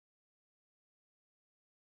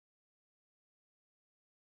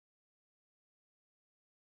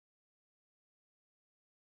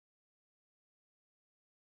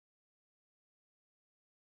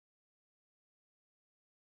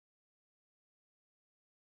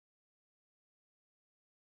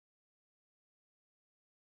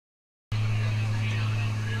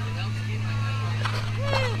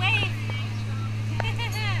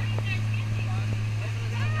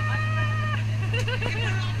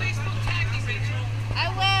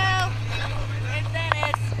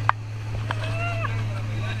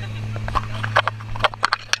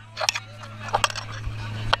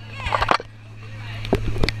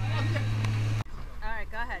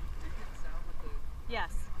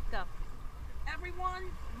Yes, go. Everyone,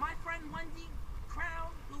 my friend Wendy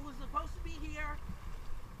Crown, who was supposed to be here,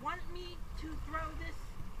 wanted me to throw this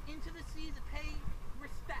into the sea to pay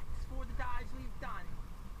respects for the dives we've done.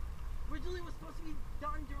 Originally it was supposed to be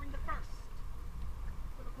done during the first,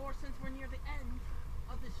 but of course since we're near the end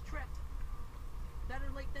of this trip, better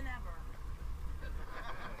late than ever.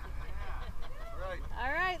 Right.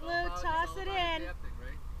 All right, Lou, toss it in.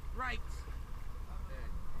 Right.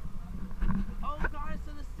 Oh, goddess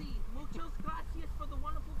of the sea, muchos gracias for the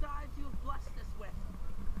wonderful dives you have blessed us with.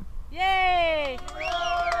 Yay!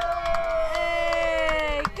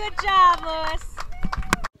 Hey, good job, Lewis.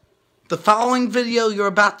 The following video you're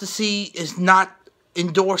about to see is not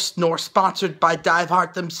endorsed nor sponsored by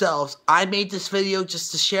Diveheart themselves. I made this video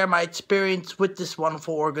just to share my experience with this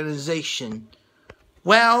wonderful organization.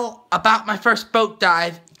 Well, about my first boat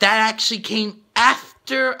dive, that actually came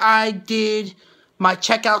after I did my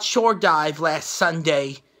checkout shore dive last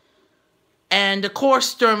Sunday. And of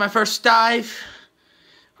course, during my first dive,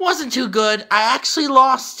 wasn't too good. I actually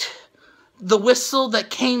lost the whistle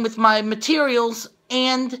that came with my materials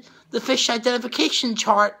and the fish identification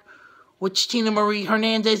chart, which Tina Marie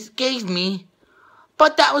Hernandez gave me.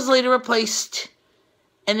 But that was later replaced.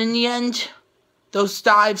 And in the end, those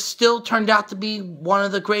dives still turned out to be one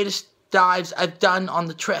of the greatest dives I've done on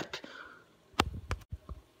the trip.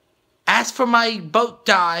 As for my boat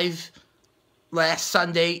dive last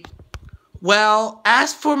Sunday, well,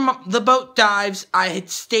 as for the boat dives, I had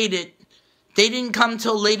stated they didn't come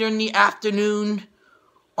till later in the afternoon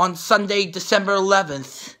on Sunday, December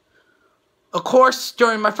 11th. Of course,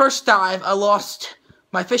 during my first dive, I lost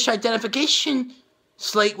my fish identification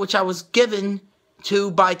slate, which I was given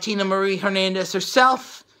to by Tina Marie Hernandez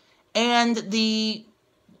herself, and the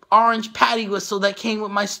orange patty whistle that came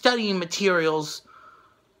with my studying materials.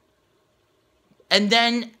 And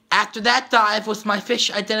then, after that dive was my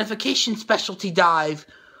fish identification specialty dive.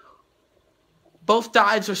 Both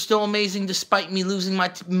dives are still amazing despite me losing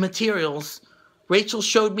my materials. Rachel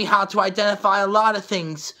showed me how to identify a lot of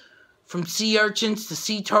things, from sea urchins to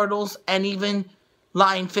sea turtles and even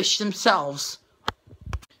lionfish themselves.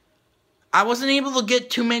 I wasn't able to get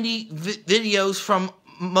too many videos from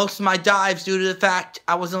most of my dives due to the fact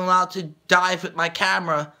I wasn't allowed to dive with my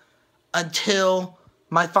camera until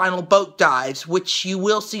my final boat dives, which you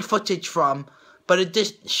will see footage from. But in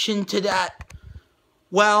addition to that,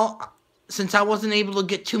 well, since I wasn't able to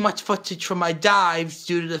get too much footage from my dives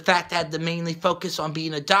due to the fact I had to mainly focus on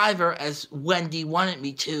being a diver as Wendy wanted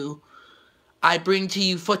me to, I bring to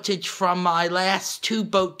you footage from my last 2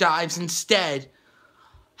 boat dives instead.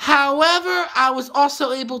 However, I was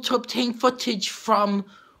also able to obtain footage from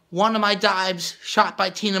one of my dives shot by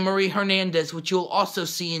Tina Marie Hernandez, which you'll also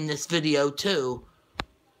see in this video too.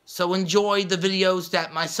 So enjoy the videos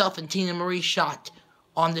that myself and Tina Marie shot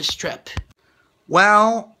on this trip.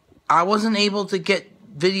 Well, I wasn't able to get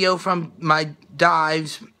video from my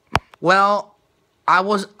dives. Well, I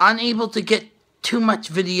was unable to get too much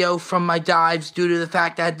video from my dives due to the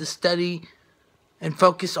fact I had to study and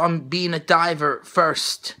focus on being a diver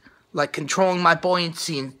first, like controlling my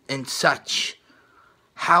buoyancy and such.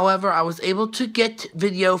 However, I was able to get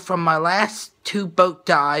video from my last 2 boat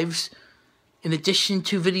dives, in addition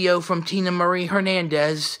to video from Tina Marie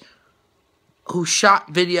Hernandez, who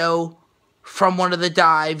shot video from one of the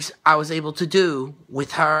dives I was able to do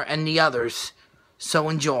with her and the others. So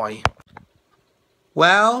enjoy.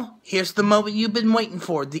 Well, here's the moment you've been waiting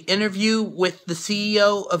for, the interview with the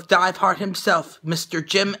CEO of Diveheart himself, Mr.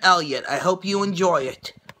 Jim Elliott. I hope you enjoy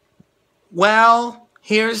it. Well,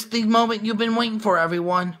 here's the moment you've been waiting for,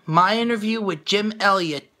 everyone. My interview with Jim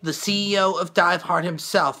Elliott, the CEO of Diveheart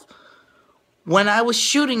himself. When I was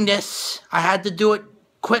shooting this, I had to do it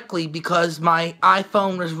quickly because my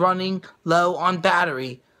iPhone was running low on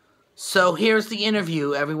battery. So here's the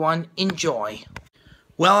interview, everyone. Enjoy.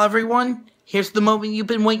 Well, everyone, here's the moment you've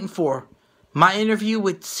been waiting for. My interview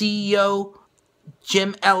with CEO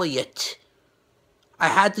Jim Elliott. I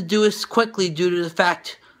had to do this quickly due to the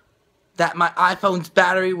fact that my iPhone's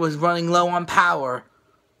battery was running low on power.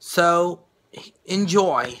 So,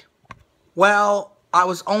 enjoy. Well, I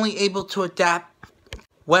was only able to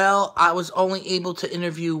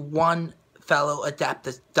interview one fellow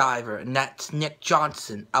adaptive diver, and that's Nick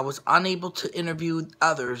Johnson. I was unable to interview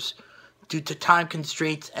others due to time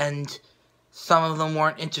constraints, and some of them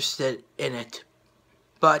weren't interested in it.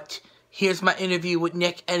 But here's my interview with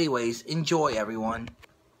Nick anyways. Enjoy, everyone.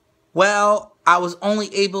 Well, I was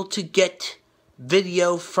only able to get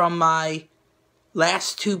video from my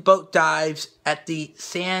last 2 boat dives at the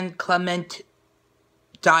San Clemente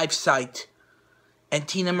dive site. And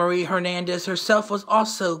Tina Marie Hernandez herself was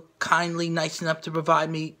also kindly nice enough to provide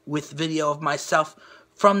me with video of myself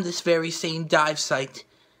from this very same dive site.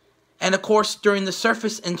 And of course, during the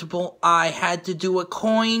surface interval, I had to do a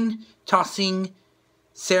coin tossing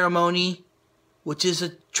ceremony, which is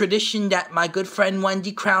a tradition that my good friend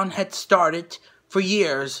Wendy Crown had started for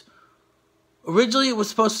years. Originally, it was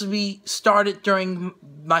supposed to be started during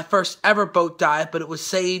my first ever boat dive, but it was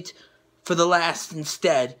saved for the last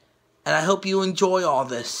instead. And I hope you enjoy all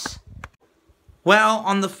this. Well,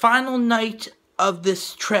 on the final night of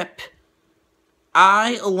this trip,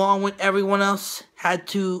 I, along with everyone else, had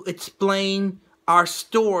to explain our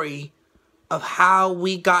story of how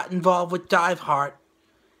we got involved with DiveHeart.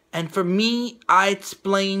 And for me, I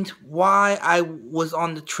explained why I was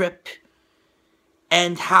on the trip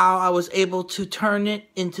and how I was able to turn it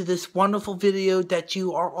into this wonderful video that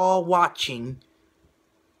you are all watching.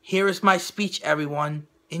 Here is my speech, everyone.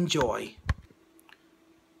 Enjoy.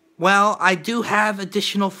 Well, I do have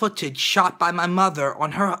additional footage shot by my mother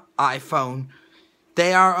on her iPhone.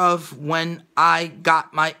 They are of when I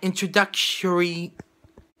got my introductory...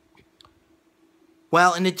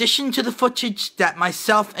 Well, in addition to the footage that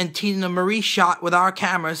myself and Tina Marie shot with our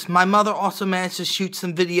cameras, my mother also managed to shoot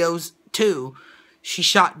some videos too. She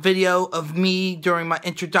shot video of me during my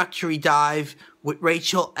introductory dive with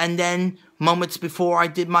Rachel, and then moments before I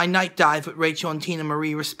did my night dive with Rachel and Tina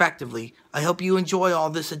Marie respectively. I hope you enjoy all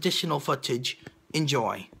this additional footage.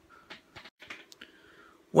 Enjoy.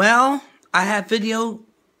 Well, I have video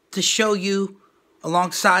to show you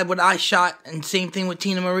alongside what I shot, and same thing with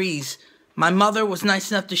Tina Marie's. My mother was nice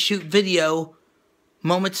enough to shoot video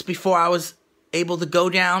moments before I was able to go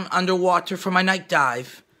down underwater for my night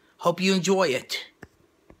dive. Hope you enjoy it.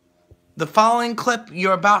 The following clip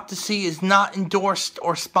you're about to see is not endorsed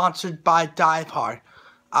or sponsored by DiveHeart.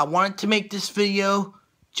 I wanted to make this video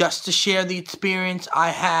just to share the experience I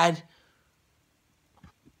had.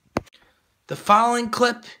 The following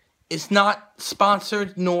clip is not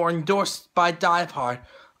sponsored nor endorsed by DiveHeart.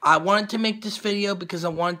 I wanted to make this video because I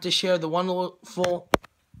wanted to share the wonderful...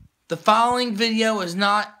 The following video is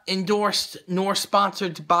not endorsed nor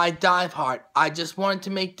sponsored by DiveHeart. I just wanted to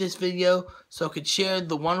make this video so I could share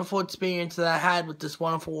the wonderful experience that I had with this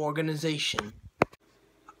wonderful organization.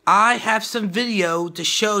 I have some video to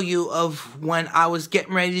show you of when I was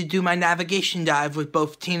getting ready to do my navigation dive with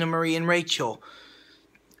both Tina Marie and Rachel.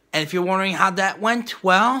 And if you're wondering how that went,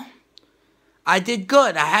 well, I did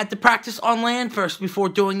good. I had to practice on land first before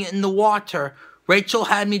doing it in the water. Rachel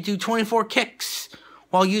had me do 24 kicks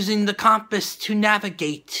while using the compass to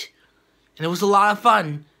navigate. And it was a lot of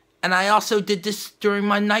fun. And I also did this during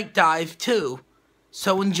my night dive too.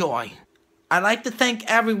 So enjoy. I'd like to thank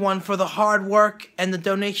everyone for the hard work and the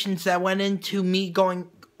donations that went into me going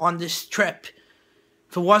on this trip.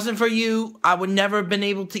 If it wasn't for you, I would never have been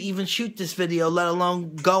able to even shoot this video, let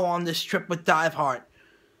alone go on this trip with DiveHeart.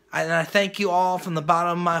 And I thank you all from the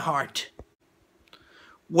bottom of my heart.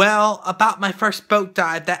 Well, about my first boat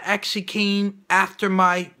dive, that actually came after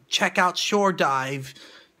my checkout shore dive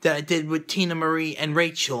that I did with Tina Marie and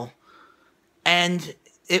Rachel. And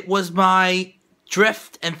it was my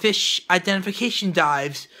drift and fish identification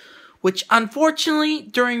dives, which unfortunately,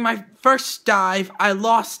 during my first dive, I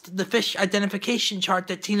lost the fish identification chart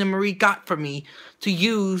that Tina Marie got for me to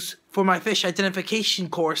use for my fish identification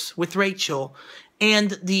course with Rachel,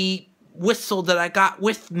 and the whistle that I got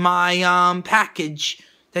with my package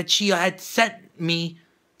that she had sent me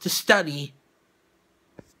to study.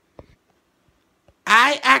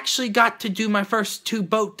 I actually got to do my first 2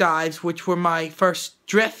 boat dives, which were my first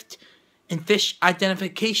drift and fish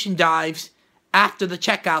identification dives after the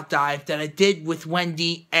checkout dive that I did with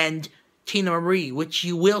Wendy and Tina Marie, which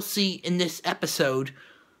you will see in this episode.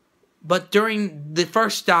 But during the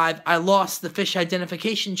first dive, I lost the fish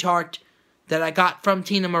identification chart that I got from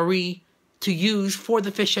Tina Marie to use for the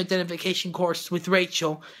fish identification course with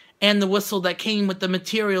Rachel, and the whistle that came with the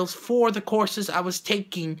materials for the courses I was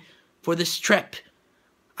taking for this trip.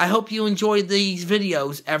 I hope you enjoyed these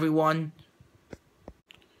videos, everyone.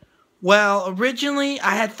 Well, originally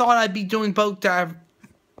I had thought I'd be doing boat dive.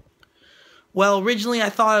 Well, originally I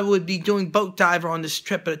thought I would be doing boat diver on this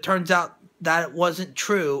trip, but it turns out that it wasn't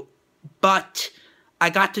true. But I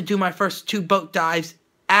got to do my first 2 boat dives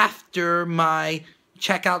after my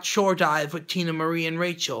checkout shore dive with Tina Marie and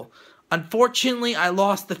Rachel. Unfortunately, I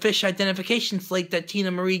lost the fish identification slate that Tina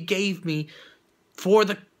Marie gave me for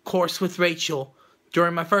the course with Rachel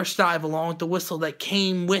during my first dive, along with the whistle that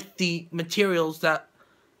came with the materials that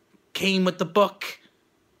came with the book.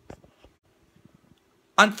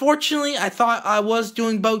 Unfortunately, I thought I was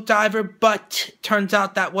doing boat diver, but turns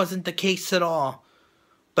out that wasn't the case at all.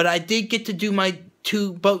 But I did get to do my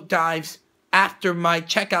 2 boat dives after my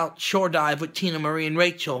checkout shore dive with Tina Marie and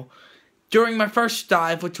Rachel. During my first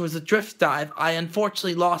dive, which was a drift dive, I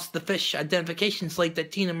unfortunately lost the fish identification slate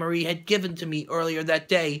that Tina Marie had given to me earlier that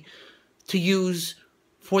day to use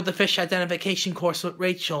for the fish identification course with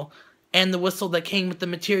Rachel, and the whistle that came with the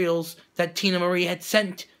materials that Tina Marie had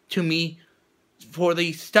sent to me for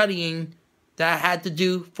the studying that I had to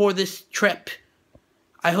do for this trip.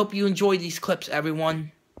 I hope you enjoy these clips,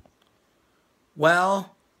 everyone.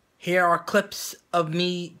 Well, here are clips of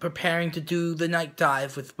me preparing to do the night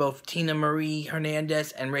dive with both Tina Marie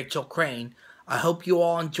Hernandez and Rachel Crane. I hope you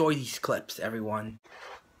all enjoy these clips, everyone.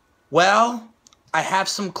 Well, I have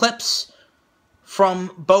some clips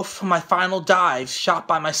from both my final dives shot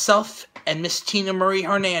by myself and Miss Tina Marie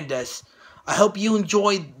Hernandez. I hope you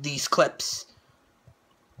enjoy these clips,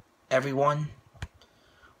 everyone.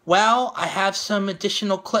 Well, I have some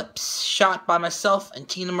additional clips shot by myself and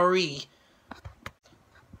Tina Marie.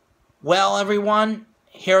 Well, everyone,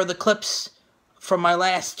 here are the clips from my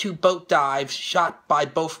last 2 boat dives shot by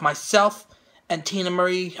both myself and Tina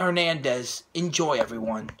Marie Hernandez. Enjoy,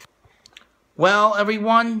 everyone. Well,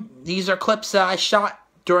 everyone, these are clips that I shot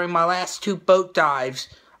during my last 2 boat dives.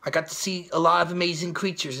 I got to see a lot of amazing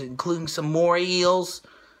creatures, including some moray eels,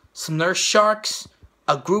 some nurse sharks,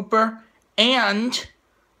 a grouper, and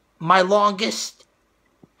my longest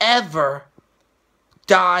ever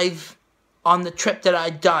dive on the trip that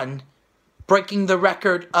I'd done, breaking the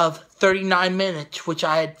record of 39 minutes, which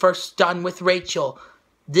I had first done with Rachel.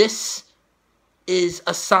 This is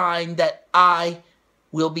a sign that I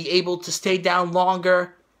will be able to stay down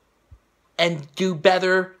longer and do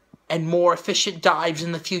better and more efficient dives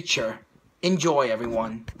in the future. Enjoy,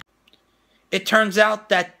 everyone. It turns out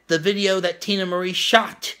that the video that Tina Marie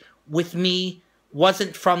shot with me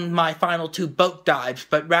wasn't from my final 2 boat dives,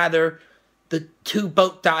 but rather the 2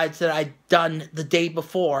 boat dives that I'd done the day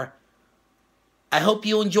before. I hope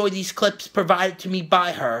you enjoy these clips provided to me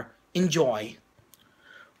by her. Enjoy.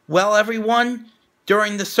 Well, everyone,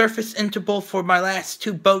 during the surface interval for my last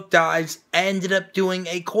 2 boat dives, I ended up doing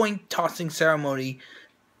a coin tossing ceremony,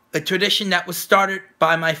 a tradition that was started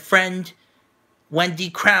by my friend Wendy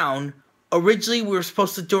Crown. Originally, we were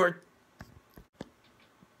supposed to do it.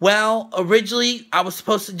 Well, originally, I was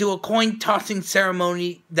supposed to do a coin tossing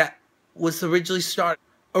ceremony that was originally started.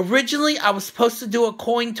 Originally, I was supposed to do a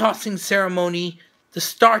coin tossing ceremony to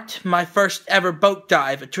start my first ever boat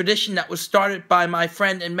dive, a tradition that was started by my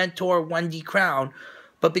friend and mentor Wendy Crown,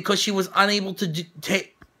 but because she was unable to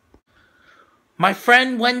my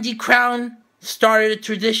friend Wendy Crown started a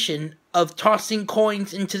tradition of tossing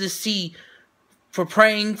coins into the sea for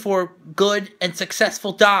praying for good and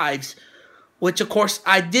successful dives, which of course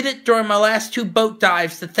I did it during my last 2 boat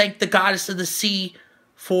dives to thank the goddess of the sea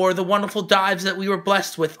for the wonderful dives that we were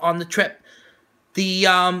blessed with on the trip. The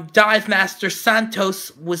dive master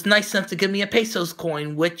Santos was nice enough to give me a pesos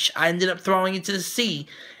coin, which I ended up throwing into the sea,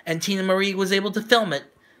 and Tina Marie was able to film it.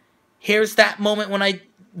 Here's that moment when I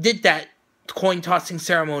did that coin tossing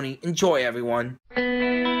ceremony. Enjoy, everyone.